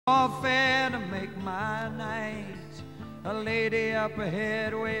All fair to make my night. A lady up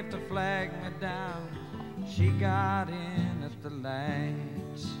ahead waved to flag me down. She got in at the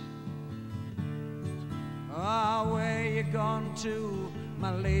lights. Oh, where you gone to,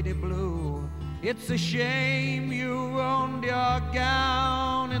 my lady blue? It's a shame you ruined your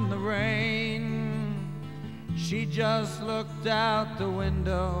gown in the rain. She just looked out the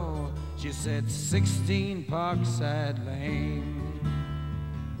window. She said 16 Parkside Lane.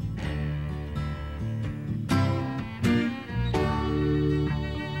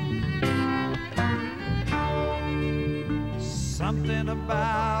 Something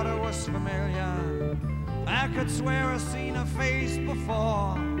about her was familiar. I could swear I've seen her face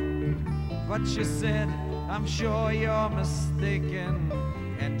before. But she said, I'm sure you're mistaken.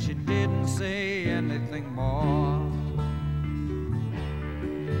 And she didn't say anything more.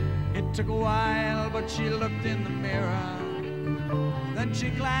 It took a while, but she looked in the mirror. Then she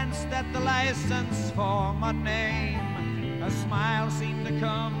glanced at the license for my name. A smile seemed to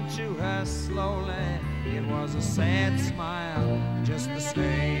come to her slowly. It was a sad smile, just the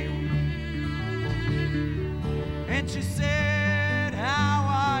same. And she said, how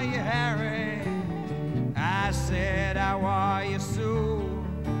are you, Harry? I said, how are you, Sue?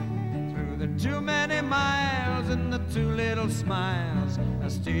 Through the too many miles and the too little smiles, I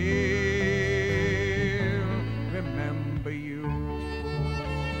still remember you.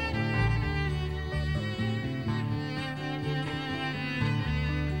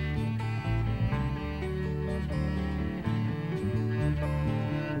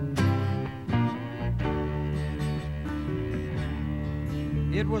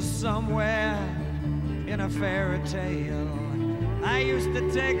 It was somewhere in a fairy tale. I used to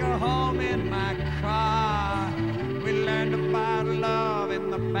take her home in my car. We learned about love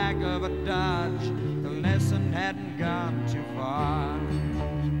in the back of a Dodge. The lesson hadn't gone too far.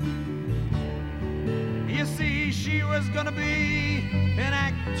 You see, she was gonna be an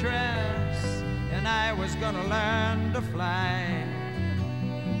actress, and I was gonna learn to fly.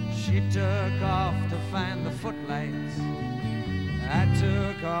 She took off to find the footlights. I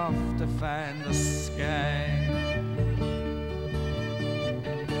took off to find the sky.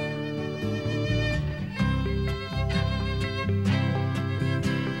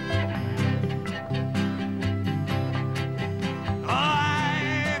 Oh,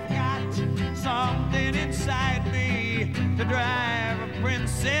 I've got something inside me to drive a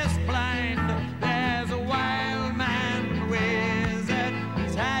princess blind. There's a wild man wizard,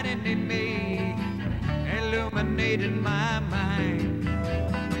 he's hiding in me, illuminating my mind.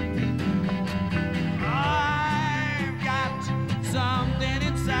 I've got something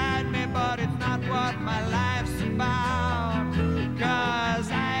inside me, but it's not what my life's about.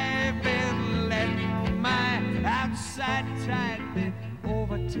 'Cause I've been letting my outside tide me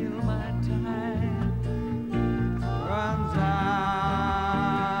over till my time runs out.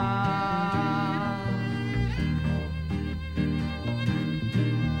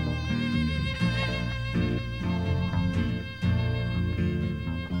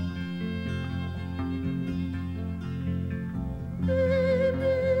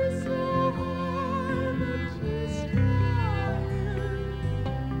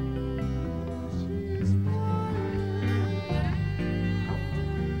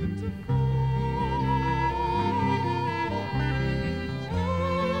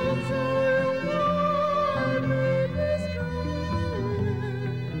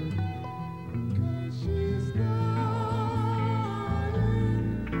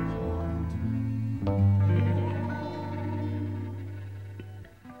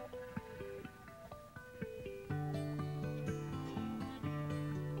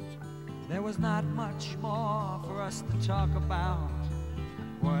 There was not much more for us to talk about.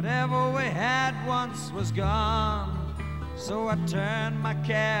 Whatever we had once was gone. So I turned my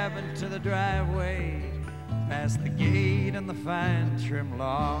cab into the driveway, past the gate and the fine trim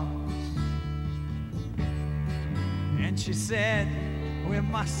lawns. And she said, we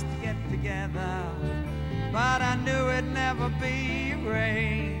must get together, but I knew it'd never be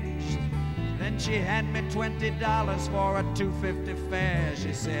arranged. Then she handed me $20 for a $2.50 fare.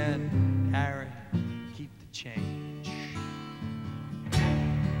 She said, Harry, keep the change.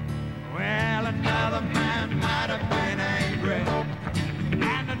 Well, another man might have been angry,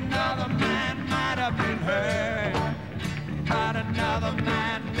 and another man might have been hurt, but another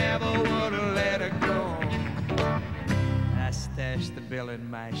man never would have let her go. I stashed the bill in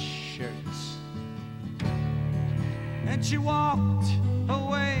my shirts, and she walked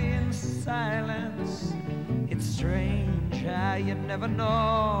away in silence. It's strange how you never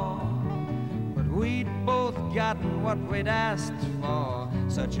know, but we'd both gotten what we'd asked for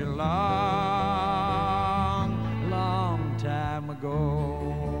such a long, long time ago.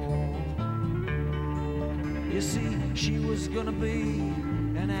 You see, she was gonna be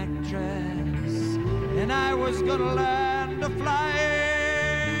an actress, and I was gonna learn to fly.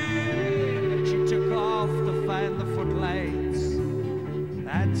 She took off to find the footlights,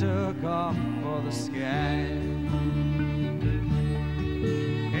 I took off for the sky.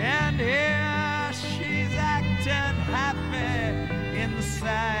 And here she's acting happy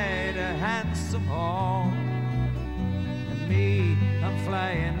inside a handsome home, and me, I'm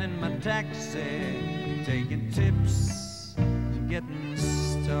flying in my taxi, taking tips and getting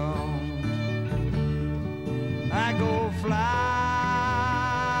stoned. I go fly